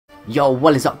Yo,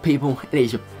 what is up people? It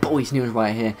is your boy Sneebles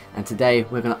right here, and today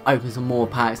we're going to open some more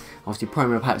packs. Obviously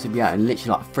promo packs will be out in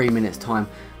literally like 3 minutes time.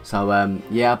 So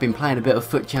yeah, I've been playing a bit of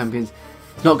Foot Champions.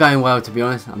 It's not going well, to be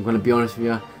honest, I'm going to be honest with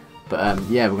you. But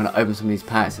yeah, we're going to open some of these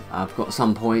packs. I've got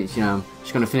some points, you know, I'm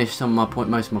just going to finish some of my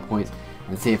most of my points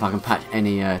and see if I can patch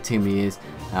any team of the years.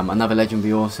 Another legend would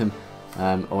be awesome,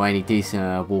 or any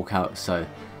decent walkouts. So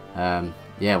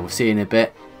yeah, we'll see in a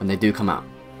bit when they do come out.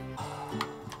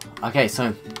 Okay,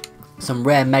 so some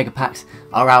rare mega packs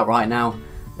are out right now.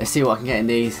 Let's see what I can get in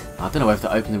these. I don't know whether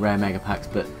to open the rare mega packs,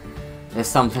 but there's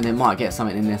something that might get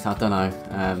something in this. I don't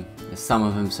know. There's some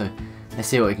of them, so let's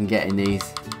see what we can get in these.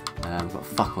 Got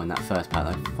fuck on that first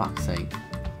pack though. Fuck's sake.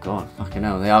 God, fucking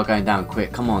hell, they are going down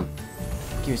quick. Come on,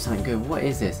 give me something good. What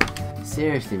is this?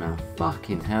 Seriously, man.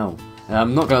 Fucking hell.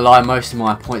 I'm not gonna lie. Most of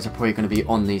my points are probably gonna be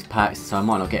on these packs, so I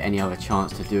might not get any other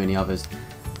chance to do any others.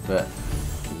 But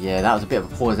yeah, that was a bit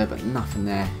of a pause there, but nothing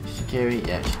there. Shaqiri,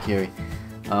 yeah, Shaqiri.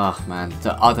 Oh man,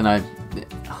 so, I don't know.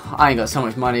 I ain't got so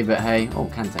much money, but hey, oh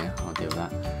Kante, I'll deal with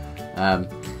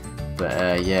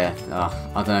that. Yeah,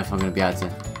 I don't know if I'm gonna be able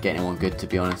to get anyone good, to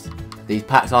be honest. These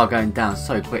packs are going down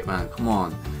so quick, man. Come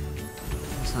on,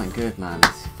 something good, man.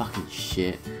 This fucking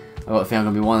shit. I got a feeling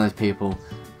I'm gonna be one of those people.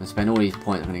 I'm gonna spend all these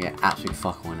points. I'm gonna get absolute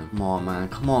fuck on them. Come on, man.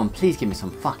 Come on, please give me some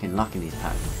fucking luck in these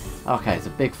packs. Okay, it's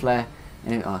a big flare.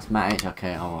 Oh, it's Matic.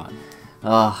 Okay, alright.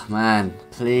 Oh, man.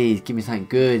 Please, give me something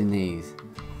good in these.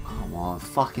 Come on.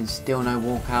 Fucking still no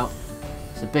walkout.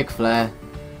 It's a big flare.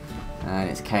 And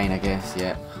it's Kane, I guess.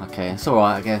 Yep. Okay, it's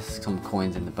alright, I guess. Some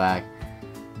coins in the bag.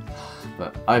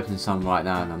 But open some right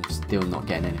now and I'm still not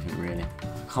getting anything, really.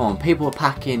 Come on. People are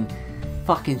packing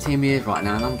fucking team years right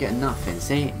now and I'm getting nothing.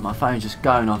 See? My phone's just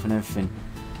going off and everything.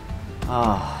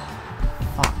 Oh,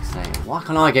 fuck's sake. Why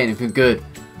can't I get anything good?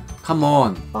 Come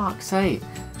on, fuck's sake.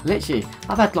 Literally,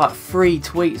 I've had like 3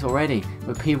 tweets already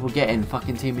with people getting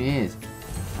fucking team of the years.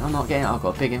 And I'm not getting it. I've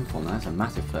got a big inform now. That's a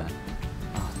massive flare.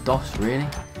 Oh, DOS, really?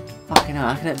 Fucking hell,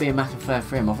 how can it be a massive flare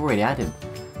for him? I've already had him.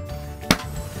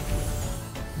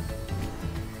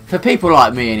 For people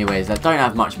like me anyways, that don't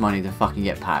have much money to fucking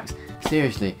get packs.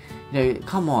 Seriously, you know,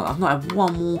 come on. I've not had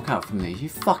one walkout from these. You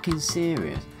fucking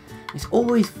serious? It's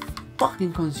always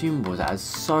fucking consumables that has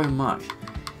so much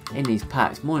in these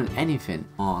packs, more than anything.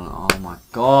 Oh my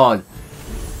god.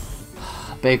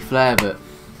 Big flare, but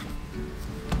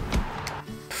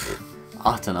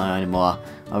I don't know anymore.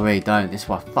 I really don't. This is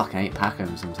why I fucking hate packing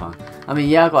them sometimes. I mean,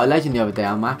 yeah, I got a legend the other day.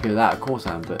 I'm happy with that, of course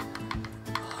I am, but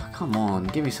come on,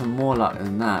 give me some more luck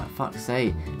than that. Fuck's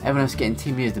sake. Everyone else getting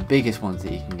team years, the biggest ones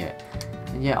that you can get,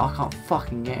 and yeah, I can't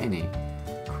fucking get any.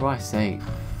 Christ's sake.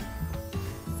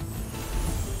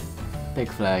 Big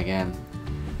flare again.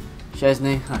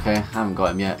 Chesney, okay, I haven't got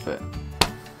him yet, but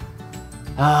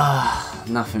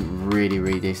nothing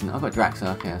really decent. I've got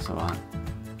Draxler, okay, that's alright.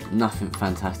 Nothing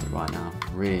fantastic right now,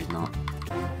 really is not.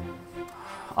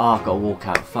 Oh, I've got a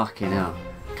walkout, fucking hell.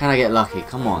 Can I get lucky?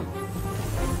 Come on.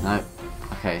 No.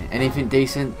 Okay, anything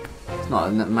decent? It's not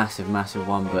a massive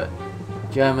one, but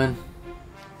German.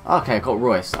 Okay, I've got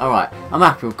Royce, alright. I'm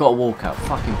happy, we've got a walkout,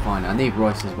 fucking fine. I need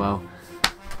Royce as well.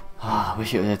 I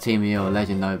wish it was a team of the year or a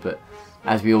legend though, but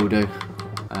as we all do.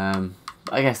 I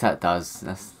guess that does.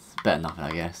 That's better than nothing,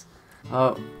 I guess.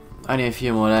 Oh, only a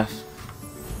few more left.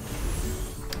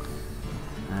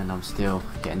 And I'm still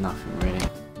getting nothing, really.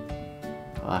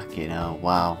 Fucking hell,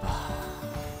 wow.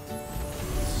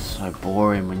 So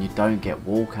boring when you don't get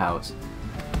walkouts.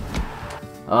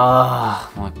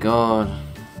 Oh, my god.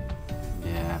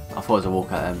 Yeah, I thought it was a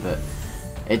walkout then, but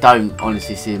it don't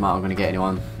honestly seem like I'm going to get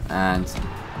anyone. And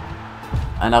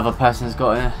another person has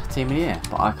got a team of the year,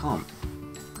 but I can't.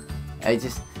 It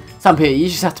just, some people, you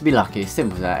just have to be lucky. It's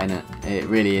simple as that, isn't it? It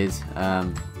really is.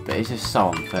 But it's just so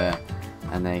unfair.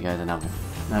 And there goes another.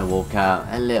 No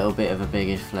walkout. A little bit of a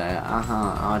biggish flare.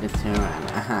 I did turn.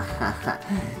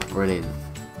 Brilliant.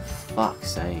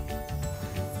 Fuck's sake.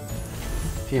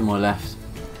 A few more left.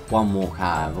 One walkout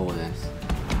out of all this.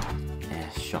 Yeah,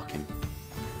 shocking.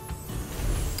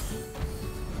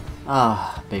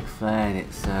 Big flare, and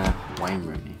it's Wayne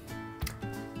Rooney.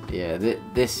 Yeah,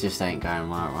 this just ain't going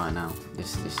right now.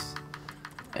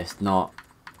 It's not.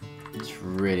 It's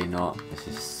really not. This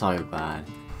is so bad.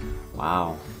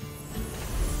 Wow.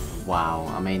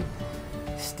 I mean,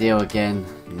 still again,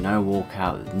 no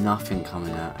walkout, nothing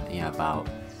coming out. Yeah, about.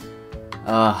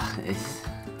 It's.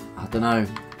 I don't know.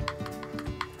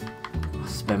 I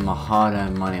spend my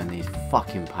hard-earned money on these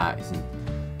fucking packs, and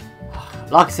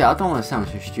like I said, I don't want to sound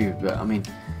so stupid, but I mean,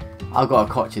 I got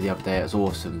a Kocha the other day. It was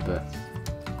awesome, but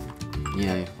you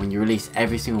know, when you release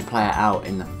every single player out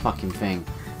in the fucking thing,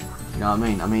 you know what I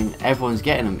mean? I mean, everyone's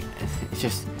getting them. It's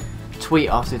just tweet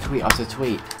after tweet after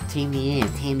tweet. Team the year,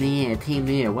 team the year, team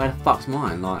the year. Where the fuck's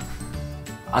mine? Like,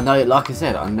 I know, like I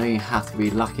said, I know you have to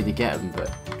be lucky to get them, but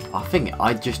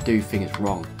I just do think it's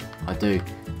wrong. I do.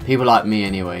 People like me,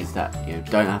 anyways, that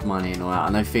don't have money and all that. I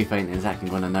know FIFA ain't exactly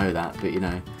gonna know that, but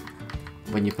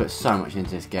when you put so much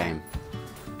into this game,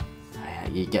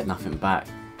 you get nothing back.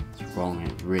 It's wrong.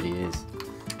 It really is.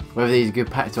 Whether these are good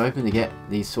packs to open to get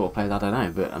these sort of players, I don't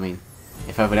know. But I mean,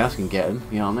 if everyone else can get them,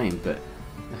 you know what I mean. But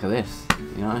look at this.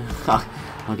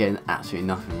 I'm getting absolutely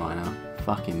nothing right now.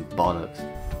 Fucking bollocks.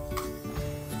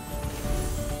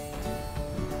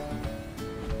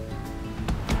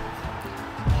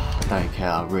 I don't care,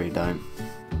 I really don't.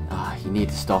 You need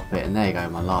to stop it, and there you go,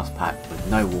 my last pack with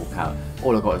no walkout.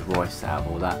 All I got is Royce out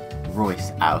of all that.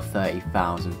 Royce out of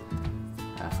 30,000.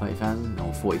 30,000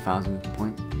 or 40,000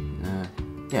 points?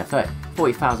 Yeah,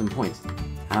 40,000 points.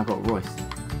 And I got Royce.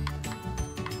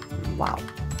 Wow.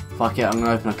 Fuck it, I'm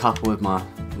gonna open a couple with my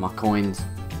coins.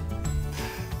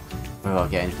 Whether I'll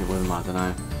get anything with them, I don't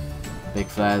know. Big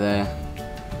flare there.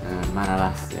 Man,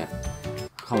 that's it.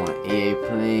 Come on, EA,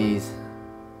 please.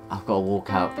 I've got to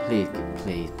walk out. Please,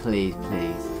 please, please,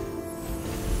 please.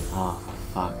 Oh, for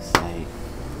fuck's sake.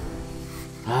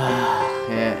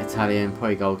 Yeah, Italian,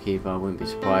 probably goalkeeper. I wouldn't be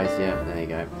surprised. Yeah, there you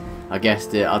go. I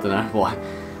guessed it. I don't know why.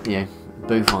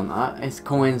 Buffon. It's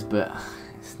coins, but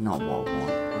it's not what I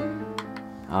want.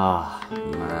 Ah,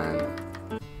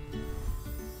 man.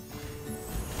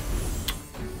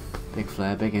 Big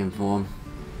flare, big inform.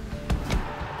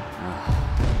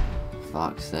 Oh,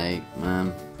 fuck's sake,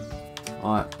 man.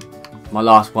 Alright, my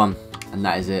last one, and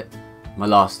that is it. My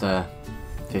last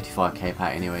 55k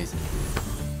pack anyways.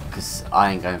 Because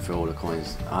I ain't going through all the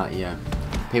coins.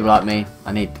 People like me,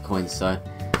 I need the coins, so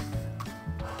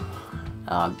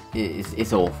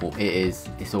it's awful.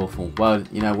 It's awful. Well,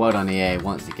 well done EA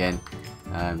once again.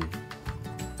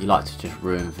 You like to just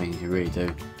ruin things, you really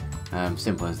do.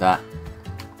 Simple as that.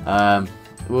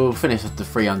 We'll finish off the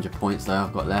 300 points though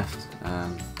I've got left,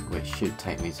 which should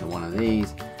take me to one of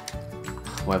these.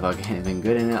 Whether I get anything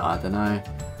good in it, I don't know.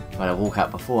 But I walk out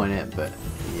before in it, but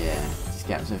yeah, just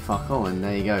get absolute fuck all, and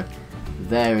there you go.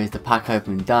 There is the pack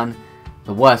opening done.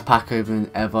 The worst pack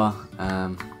opening ever.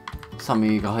 Some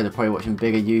of you guys are probably watching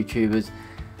bigger YouTubers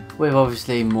with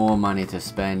obviously more money to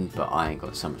spend, but I ain't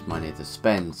got so much money to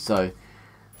spend. So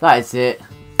that is it.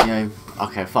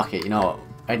 Okay, fuck it. You know what?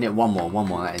 Isn't it one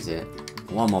more? That is it.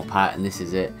 One more pack, and this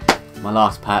is it. My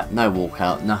last pack. No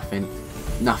walkout.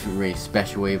 Nothing really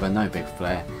special either, no big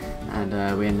flair,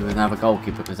 and we end with another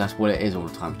goalkeeper because that's what it is all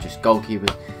the time, just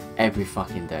goalkeepers every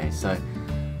fucking day. So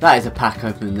that is a pack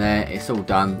open there, it's all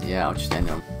done. Yeah, I'll just end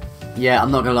it on. Yeah,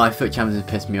 I'm not gonna lie, Foot Champions have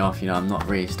pissed me off, I'm not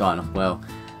really starting off well.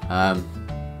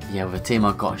 Yeah, with the team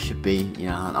I've got, should be,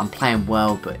 I'm playing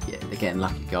well, but yeah, they're getting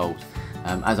lucky goals.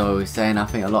 As I always say, and I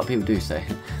think a lot of people do say,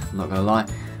 I'm not gonna lie.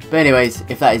 But anyways,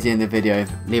 if that is the end of the video,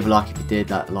 leave a like if you did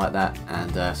like that,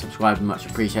 and subscribe, much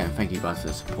appreciated, and thank you guys for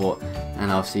the support, and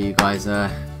I'll see you guys in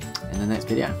the next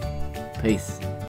video. Peace.